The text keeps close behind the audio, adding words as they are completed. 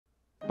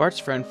Bart's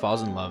Friend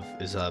Falls in Love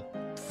is a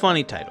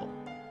funny title.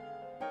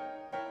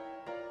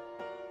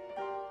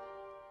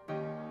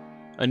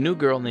 A new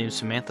girl named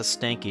Samantha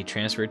Stanky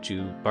transferred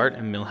to Bart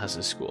and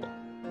Milhouse's school.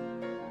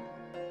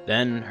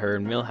 Then her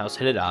and Milhouse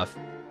hit it off.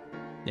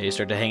 They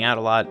start to hang out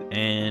a lot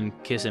and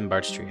kiss in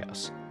Bart's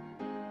treehouse.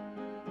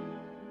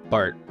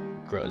 Bart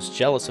grows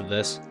jealous of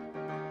this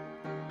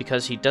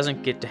because he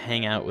doesn't get to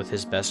hang out with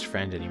his best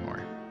friend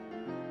anymore.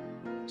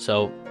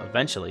 So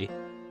eventually,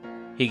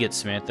 he gets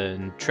Samantha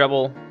in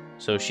trouble,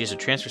 so she has to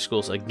transfer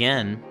schools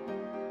again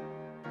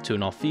to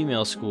an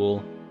all-female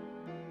school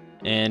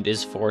and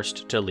is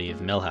forced to leave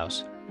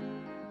Milhouse.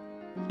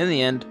 In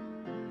the end,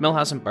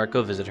 Milhouse and Bart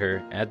go visit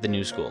her at the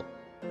new school.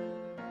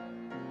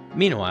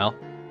 Meanwhile,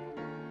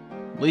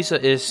 Lisa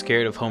is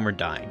scared of Homer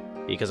dying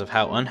because of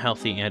how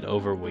unhealthy and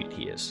overweight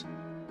he is.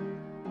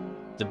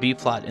 The B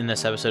plot in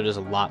this episode is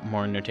a lot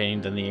more entertaining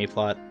than the A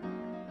plot,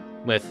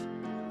 with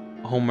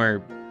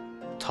Homer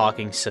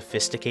talking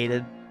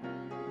sophisticated,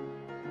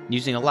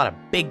 using a lot of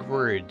big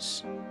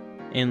words,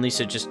 and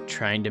Lisa just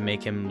trying to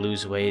make him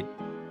lose weight.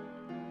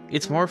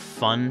 It's more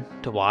fun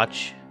to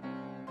watch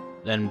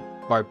than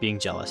Bart being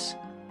jealous,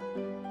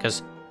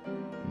 because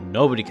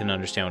nobody can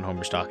understand what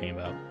Homer's talking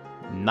about,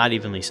 not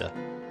even Lisa.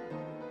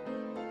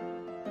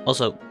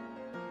 Also,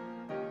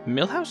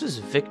 Milhouse is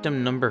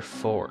victim number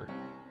 4.